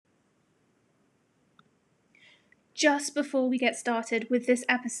just before we get started with this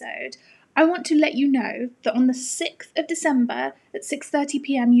episode, I want to let you know that on the 6th of December at 6:30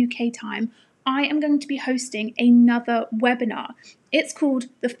 p.m. UK time, I am going to be hosting another webinar. It's called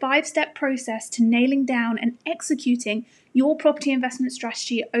The 5-Step Process to Nailing Down and Executing Your Property Investment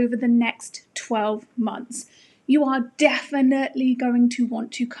Strategy over the next 12 months. You are definitely going to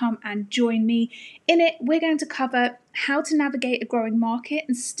want to come and join me. In it, we're going to cover how to navigate a growing market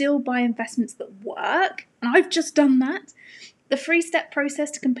and still buy investments that work. And I've just done that. The 3-step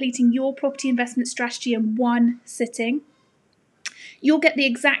process to completing your property investment strategy in one sitting. You'll get the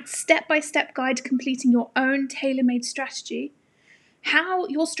exact step-by-step guide to completing your own tailor-made strategy. How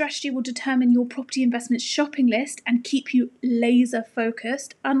your strategy will determine your property investment shopping list and keep you laser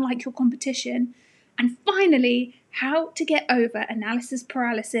focused, unlike your competition. And finally, how to get over analysis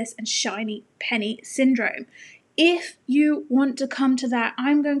paralysis and shiny penny syndrome. If you want to come to that,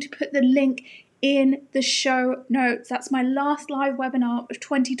 I'm going to put the link in the show notes. That's my last live webinar of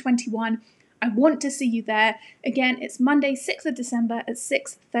 2021. I want to see you there. Again, it's Monday, 6th of December at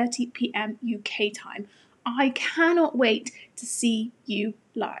 6:30 p.m. UK time. I cannot wait to see you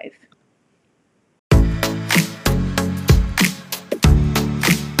live.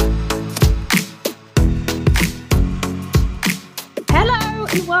 Hello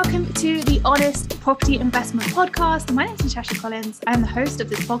and welcome to the Honest Property Investment Podcast. My name is Natasha Collins. I'm the host of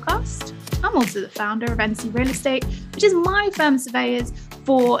this podcast. I'm also the founder of NC Real Estate, which is my firm of surveyors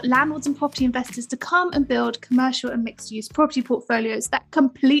for landlords and property investors to come and build commercial and mixed-use property portfolios that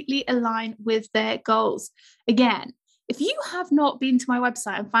completely align with their goals. Again, if you have not been to my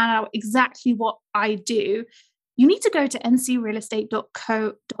website and found out exactly what I do, you need to go to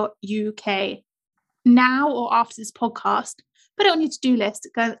ncrealestate.co.uk now or after this podcast. Put it on your to-do list,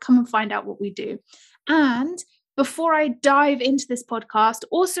 come and find out what we do. And before I dive into this podcast,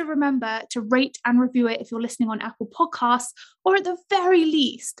 also remember to rate and review it if you're listening on Apple Podcasts, or at the very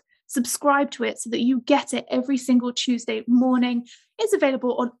least, subscribe to it so that you get it every single Tuesday morning. It's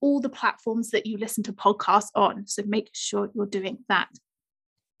available on all the platforms that you listen to podcasts on, so make sure you're doing that.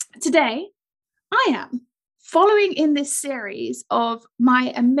 Today, I am following in this series of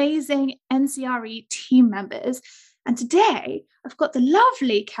my amazing NCRE team members. And today, I've got the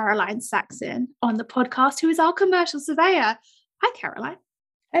lovely Caroline Saxon on the podcast, who is our commercial surveyor. Hi, Caroline.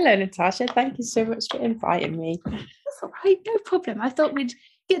 Hello, Natasha. Thank you so much for inviting me. That's all right, no problem. I thought we'd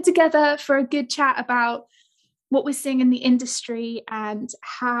get together for a good chat about what we're seeing in the industry and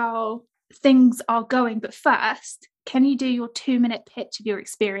how things are going. But first, can you do your 2-minute pitch of your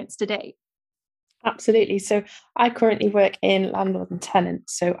experience to date? Absolutely. So I currently work in landlord and tenant.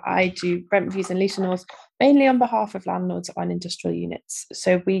 So I do rent reviews and lease renewals, mainly on behalf of landlords on industrial units.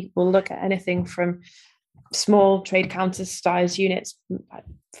 So we will look at anything from small trade counter size units, like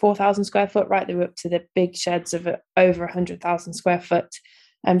 4,000 square foot, right the way up to the big sheds of over 100,000 square foot.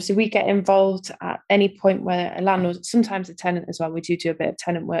 So we get involved at any point where a landlord, sometimes a tenant as well, we do a bit of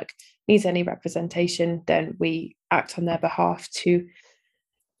tenant work, needs any representation, then we act on their behalf to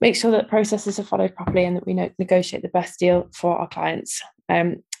make sure that processes are followed properly and that we negotiate the best deal for our clients.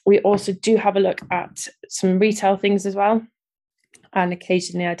 We also do have a look at some retail things as well. And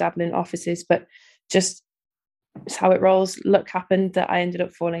occasionally I dabble in offices, but just it's how it rolls. Luck happened that I ended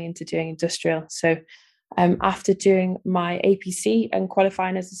up falling into doing industrial. So after doing my APC and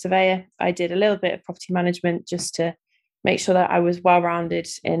qualifying as a surveyor, I did a little bit of property management just to make sure that I was well-rounded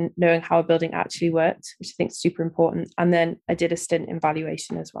in knowing how a building actually worked, which I think is super important. And then I did a stint in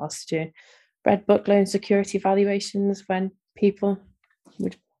valuation as well, so doing red book loan security valuations when people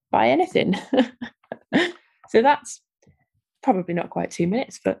would buy anything. So that's probably not quite 2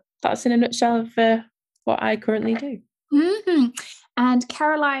 minutes, but that's in a nutshell of what I currently do. Mm-hmm. And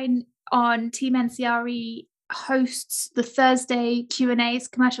Caroline on Team NCRE hosts the Thursday Q&As,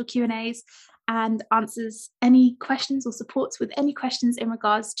 commercial Q&As, and answers any questions or supports with any questions in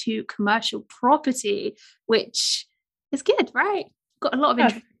regards to commercial property, which is good, right? Got a lot of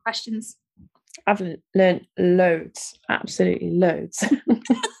interesting questions. I've learned loads, absolutely loads.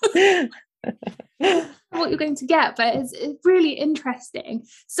 What you're going to get, but it's really interesting.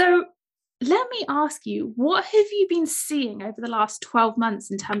 So let me ask you, what have you been seeing over the last 12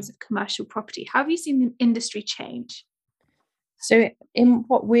 months in terms of commercial property? How have you seen the industry change? So in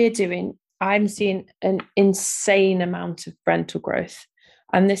what we're doing, I'm seeing an insane amount of rental growth.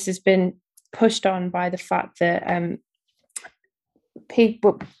 And this has been pushed on by the fact that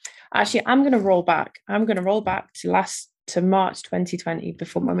people, actually, I'm going to roll back to March 2020,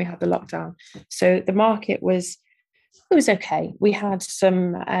 before when we had the lockdown. So the market was okay. We had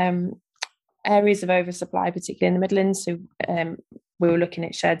some areas of oversupply, particularly in the Midlands. So we were looking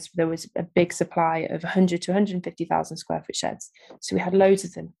at sheds, there was a big supply of 100 to 150,000 square foot sheds. So we had loads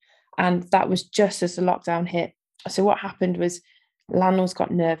of them. And that was just as the lockdown hit. So what happened was landlords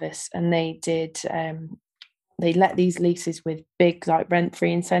got nervous, and they let these leases with big like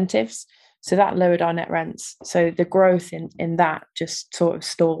rent-free incentives. So that lowered our net rents. So the growth in that just sort of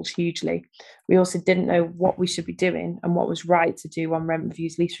stalled hugely. We also didn't know what we should be doing and what was right to do on rent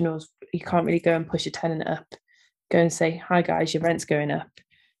reviews, lease renewals. You can't really go and push a tenant up, go and say, hi guys, your rent's going up,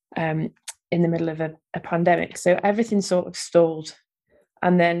 in the middle of a pandemic. So everything sort of stalled.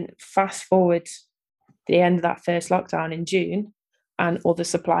 And then fast forward the end of that first lockdown in June, and all the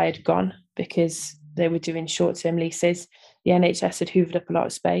supply had gone because they were doing short-term leases. The NHS had hoovered up a lot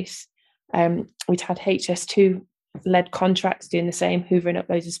of space. We'd had HS2 led contracts doing the same, hoovering up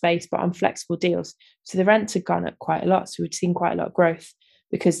loads of space, but on flexible deals. So the rents had gone up quite a lot. So we'd seen quite a lot of growth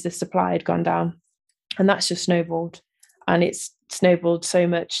because the supply had gone down. And that's just snowballed. And it's snowballed so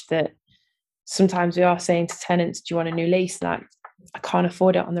much that sometimes we are saying to tenants, do you want a new lease? Like, I can't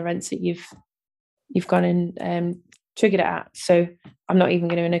afford it on the rents that you've gone and triggered it at. So I'm not even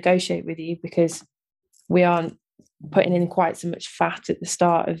going to negotiate with you because we aren't putting in quite so much fat at the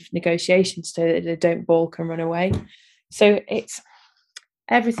start of negotiations so that they don't balk and run away. So it's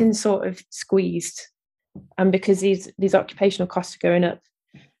everything's sort of squeezed. And because these occupational costs are going up,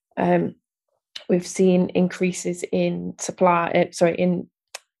 we've seen increases in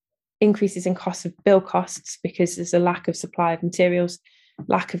increases in costs of build costs because there's a lack of supply of materials,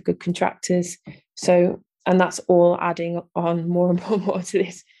 lack of good contractors. So, and that's all adding on more and more and more to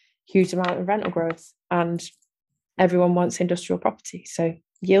this huge amount of rental growth. And everyone wants industrial property. So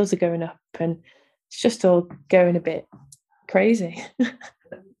yields are going up and it's just all going a bit crazy.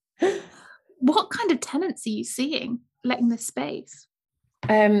 What kind of tenants are you seeing letting this space?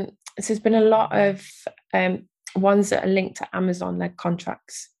 So there's been a lot of ones that are linked to Amazon-led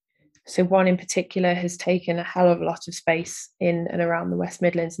contracts. So one in particular has taken a hell of a lot of space in and around the West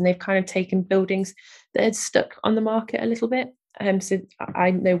Midlands, and they've kind of taken buildings that had stuck on the market a little bit. So I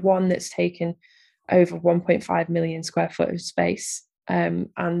know one that's taken over 1.5 million square foot of space,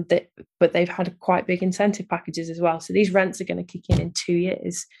 but they've had quite big incentive packages as well. So these rents are going to kick in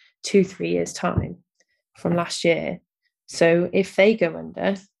 3 years time from last year. So if they go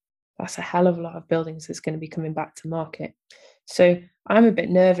under, that's a hell of a lot of buildings that's going to be coming back to market. So I'm a bit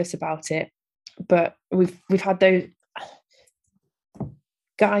nervous about it, but we've had those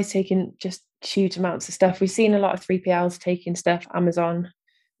guys taking just huge amounts of stuff. We've seen a lot of 3PLs taking stuff, Amazon,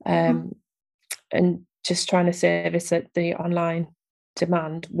 and just trying to service the online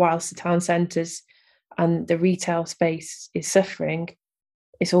demand whilst the town centres and the retail space is suffering.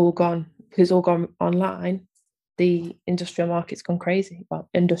 It's all gone because it's all gone online. The industrial market's gone crazy. Well,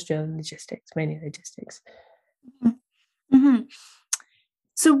 industrial and logistics, mainly logistics. Mm-hmm.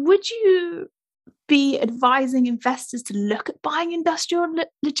 So would you be advising investors to look at buying industrial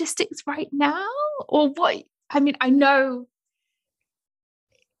logistics right now? Or what? I mean, I know,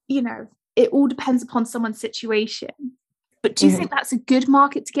 it all depends upon someone's situation. But do you think that's a good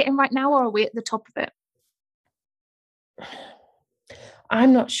market to get in right now, or are we at the top of it?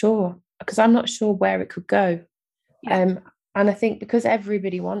 I'm not sure, because I'm not sure where it could go. Yeah. And I think because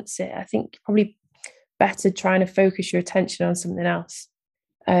everybody wants it, I think probably better trying to focus your attention on something else,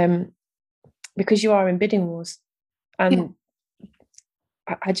 because you are in bidding wars. And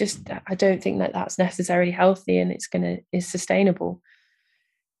I don't think that that's necessarily healthy and is sustainable.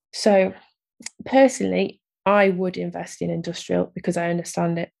 So personally, I would invest in industrial because I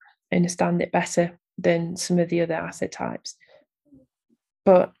understand it better than some of the other asset types.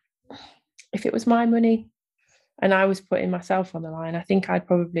 But if it was my money and I was putting myself on the line, I think I'd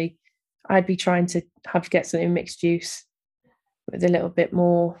be trying to get something mixed use with a little bit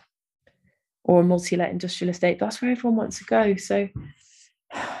more, or a multi-let industrial estate. That's where everyone wants to go. So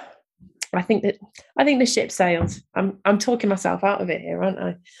I think the ship sailed. I'm talking myself out of it here, aren't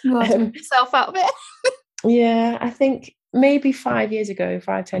I? You are talking yourself out of it. Yeah, I think maybe 10 years ago,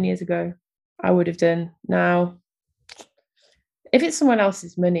 I would have done. Now, if it's someone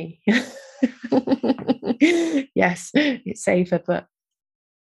else's money, yes, it's safer. But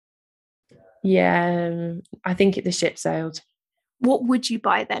yeah, I think the ship sailed. What would you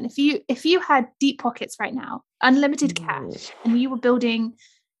buy then? If you had deep pockets right now, unlimited cash, and you were building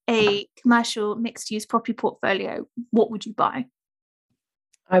a commercial mixed-use property portfolio, what would you buy?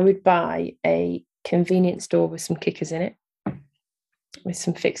 I would buy a convenience store with some kickers in it, with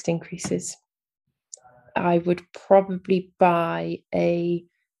some fixed increases. I would probably buy a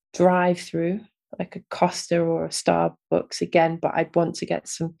drive-through, like a Costa or a Starbucks again, but I'd want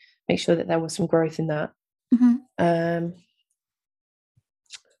to make sure that there was some growth in that.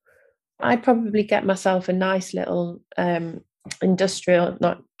 I'd probably get myself a nice little industrial,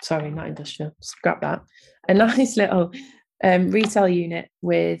 not industrial, scrap that, a nice little retail unit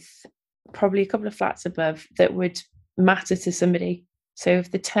with probably a couple of flats above that would matter to somebody. So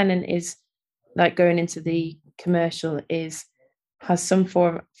if the tenant is like going into the commercial has some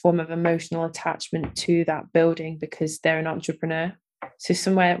form of emotional attachment to that building because they're an entrepreneur. So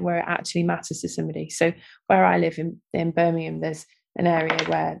somewhere where it actually matters to somebody. So where I live in Birmingham, there's an area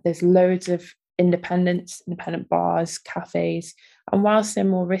where there's loads of independent bars, cafes, and whilst they're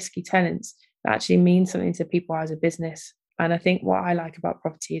more risky tenants, it actually means something to people as a business. And I think what I like about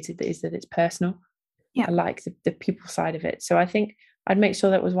property is that it's personal. Yeah. I like the people side of it. So I think I'd make sure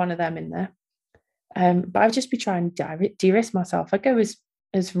that was one of them in there. But I'd just be trying to de-risk myself. I go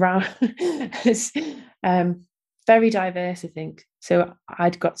as round as very diverse, I think. So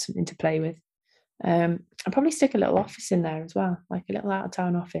I'd got something to play with. I'd probably stick a little office in there as well, like a little out of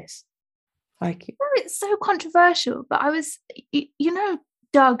town office. Like it's so controversial, but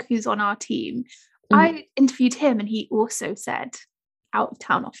Doug, who's on our team, I interviewed him and he also said out of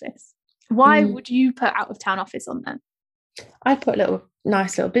town office. Why would you put out of town office on there? I'd put a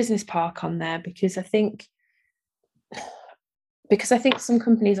nice little business park on there because I think some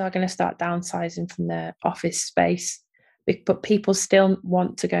companies are going to start downsizing from their office space, but people still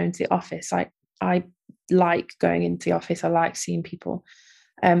want to go into the office. I like going into the office. I like seeing people.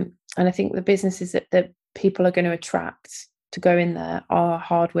 And I think the businesses that people are going to attract to go in there are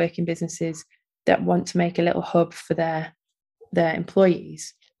hardworking businesses that want to make a little hub for their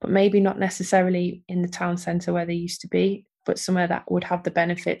employees, but maybe not necessarily in the town centre where they used to be, but somewhere that would have the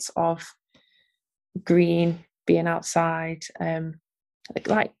benefits of green, being outside,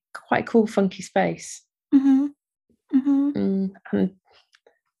 like quite cool, funky space. And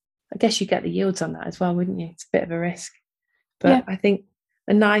I guess you get the yields on that as well, wouldn't you? It's a bit of a risk, but yeah. I think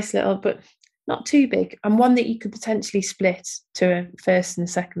a nice little, but not too big, and one that you could potentially split to a first and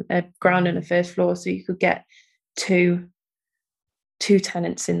a second, ground and a first floor, so you could get two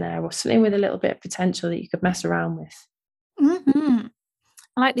tenants in there, or something with a little bit of potential that you could mess around with. I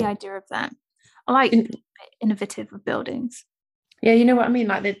like the idea of that. I like innovative of buildings. Yeah, you know what I mean,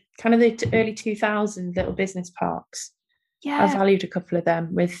 like the kind of the early 2000s little business parks. Yeah, I valued a couple of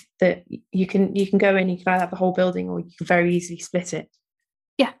them with that. You can go in, you can either have the whole building or you can very easily split it.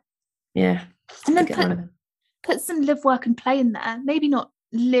 Yeah, and then put some live, work and play in there. Maybe not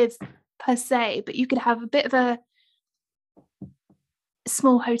live per se, but you could have a bit of a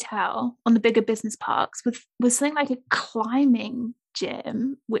small hotel on the bigger business parks with something like a climbing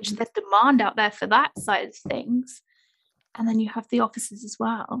gym, which there's demand out there for that side of things, and then you have the offices as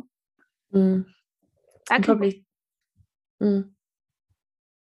well. That probably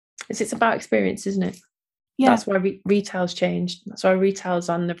it's about experience, isn't it? Yeah, that's why retail's changed. That's why retail's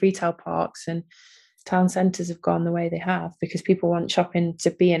on the retail parks and town centres have gone the way they have, because people want shopping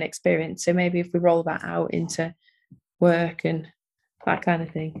to be an experience. So maybe if we roll that out into work and that kind of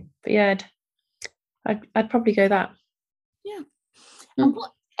thing. But yeah, I'd probably go that. Yeah. And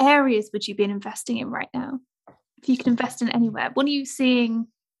what areas would you be investing in right now? If you could invest in anywhere, what are you seeing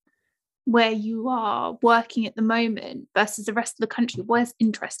where you are working at the moment versus the rest of the country? What is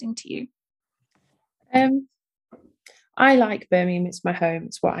interesting to you? I like Birmingham, it's my home,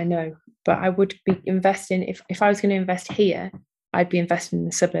 it's what I know, but I would be investing, if I was going to invest here, I'd be investing in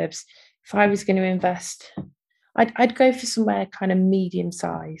the suburbs. If I was going to invest, I'd go for somewhere kind of medium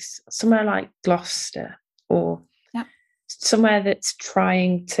size, somewhere like Gloucester, or somewhere that's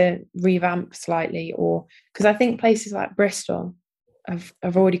trying to revamp slightly, or because I think places like Bristol have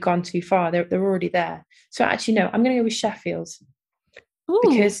already gone too far. They're already there. So actually, no, I'm going to go with Sheffield.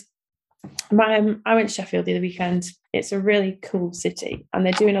 Because I went to Sheffield the other weekend. It's a really cool city and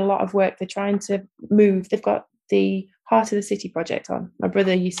they're doing a lot of work. They're trying to move. They've got the Heart of the City project on. My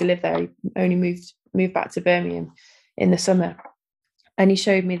brother used to live there. He only moved back to Birmingham in the summer, and he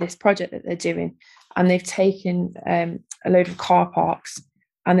showed me this project that they're doing, and they've taken a load of car parks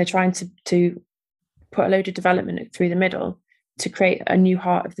and they're trying to put a load of development through the middle to create a new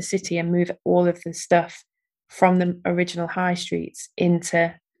heart of the city and move all of the stuff from the original high streets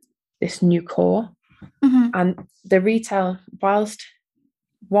into this new core. And the retail, whilst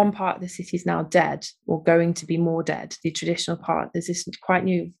one part of the city is now dead or going to be more dead, the traditional part, there's this quite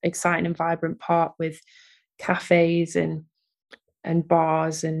new, exciting and vibrant part with cafes and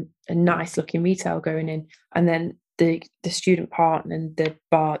bars and nice looking retail going in, and then the student part and the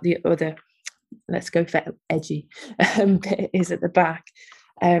bar, the other, let's go for edgy, is at the back.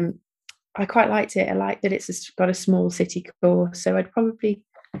 I quite liked it. I like that it's got a small city core, so I'd probably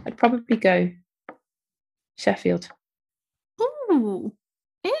go Sheffield. Ooh,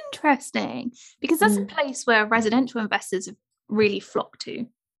 Interesting, because that's a place where residential investors have really flocked to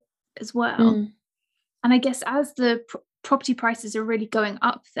as well. And I guess as the property prices are really going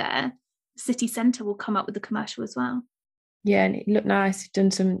up there, city centre will come up with the commercial as well. Yeah, and it looked nice. Done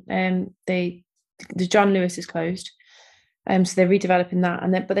some. The John Lewis is closed, so they're redeveloping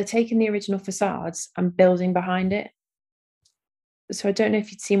that, but they're taking the original facades and building behind it. So I don't know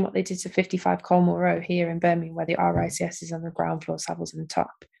if you'd seen what they did to 55 Colmore Row here in Birmingham, where the RICS is on the ground floor, Savills on the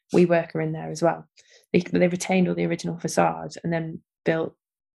top. WeWork are in there as well. They retained all the original facades and then built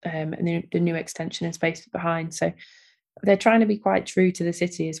the new extension and space behind. So they're trying to be quite true to the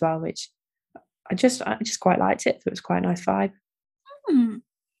city as well, which I just quite liked it. It was quite a nice vibe.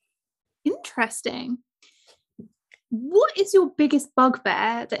 Interesting. What is your biggest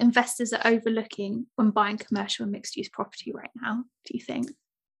bugbear that investors are overlooking when buying commercial and mixed use property right now, do you think?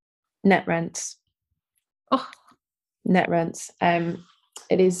 Net rents. Net rents.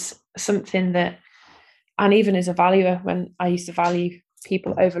 It is something that, and even as a valuer, when I used to value,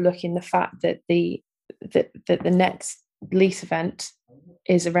 people overlooking the fact that the next lease event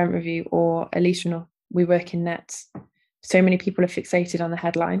is a rent review or a lease renewal. We work in nets. So many people are fixated on the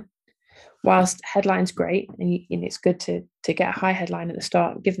headline. Whilst headline's great, and it's good to get a high headline at the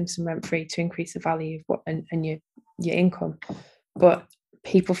start, give them some rent free to increase the value of what and your income. But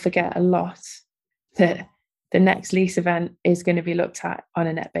people forget a lot that the next lease event is going to be looked at on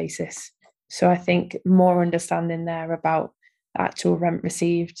a net basis. So I think more understanding there about actual rent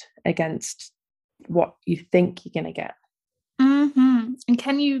received against what you think you're going to get. And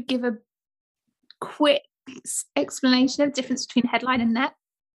can you give a quick explanation of the difference between headline and net?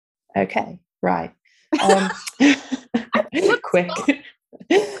 Okay, right. Quick.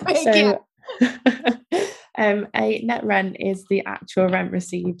 So, a net rent is the actual rent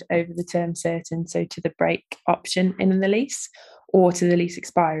received over the term certain, so to the break option in the lease or to the lease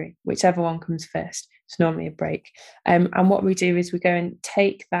expiry, whichever one comes first. It's normally a break. And what we do is we go and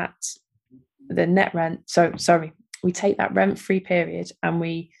take the net rent. We take that rent-free period and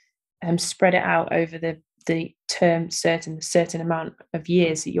we spread it out over the term certain amount of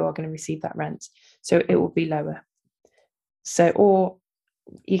years that you're going to receive that rent. So it will be lower. So, or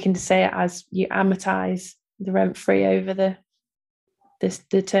you can say it as you amortize the rent free over the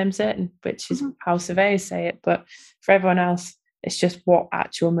term certain, which is how surveyors say it. But for everyone else, it's just what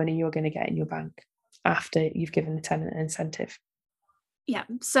actual money you're going to get in your bank after you've given the tenant an incentive. Yeah.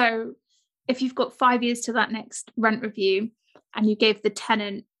 So if you've got 5 years to that next rent review and you gave the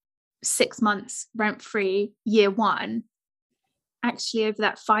tenant 6 months rent free year one, actually over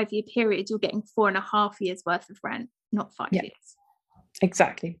that 5 year period, you're getting 4.5 years worth of rent, not 5 years.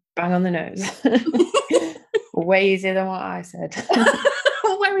 Exactly. Bang on the nose. Way easier than what I said.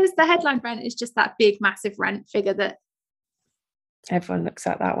 Whereas the headline rent is just that big, massive rent figure that everyone looks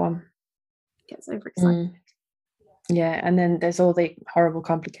at that one. Gets overexcited. Yeah, and then there's all the horrible,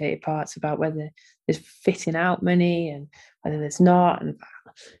 complicated parts about whether there's fitting out money and whether there's not, and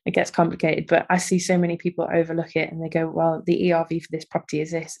it gets complicated. But I see so many people overlook it and they go, well, the ERV for this property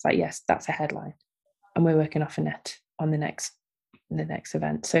is this. It's like, yes, that's a headline, and we're working off a net on the next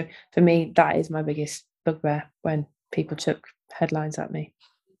event. So for me, that is my biggest bugbear when people chuck headlines at me.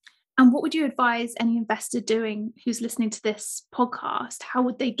 And what would you advise any investor doing who's listening to this podcast? How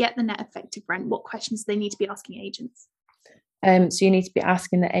would they get the net effective rent? What questions do they need to be asking agents? So you need to be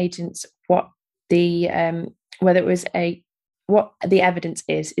asking the agents what the what the evidence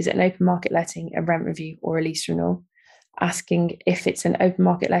is. Is it an open market letting, a rent review, or a lease renewal? Asking if it's an open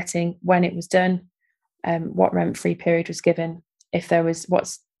market letting, when it was done, what rent-free period was given, if there was,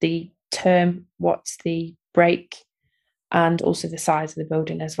 what's the term, what's the break, and also the size of the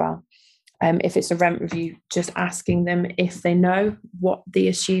building as well. If it's a rent review, just asking them if they know what the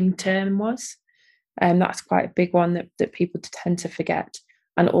assumed term was. That's quite a big one that people tend to forget.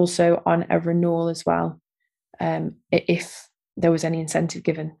 And also on a renewal as well, if there was any incentive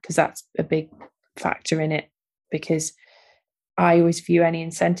given, because that's a big factor in it, because I always view any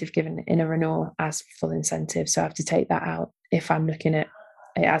incentive given in a renewal as full incentive. So I have to take that out if I'm looking at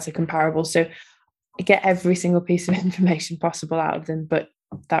it as a comparable. So I get every single piece of information possible out of them, but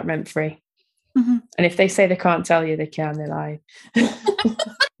that rent free. Mm-hmm. And if they say they can't tell you, they're lying.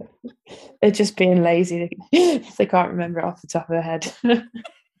 They're just being lazy if they can't remember it off the top of their head.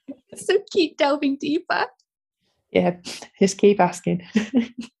 So keep delving deeper. Yeah, just keep asking.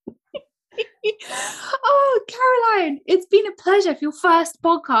 Oh, Caroline, it's been a pleasure for your first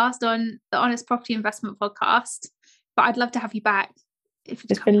podcast on the Honest Property Investment Podcast. But I'd love to have you back. It's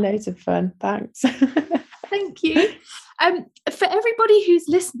been loads of fun. Thanks. Thank you. For everybody who's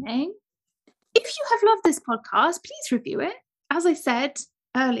listening, if you have loved this podcast, please review it. As I said,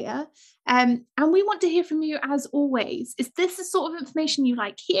 earlier. And we want to hear from you as always. Is this the sort of information you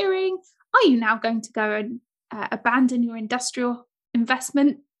like hearing? Are you now going to go and abandon your industrial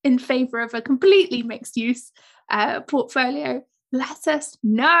investment in favour of a completely mixed use portfolio? Let us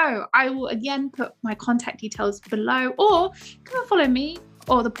know. I will again put my contact details below, or come and follow me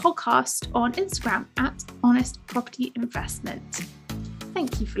or the podcast on Instagram at Honest Property Investment.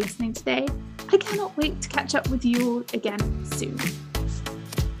 Thank you for listening today. I cannot wait to catch up with you all again soon.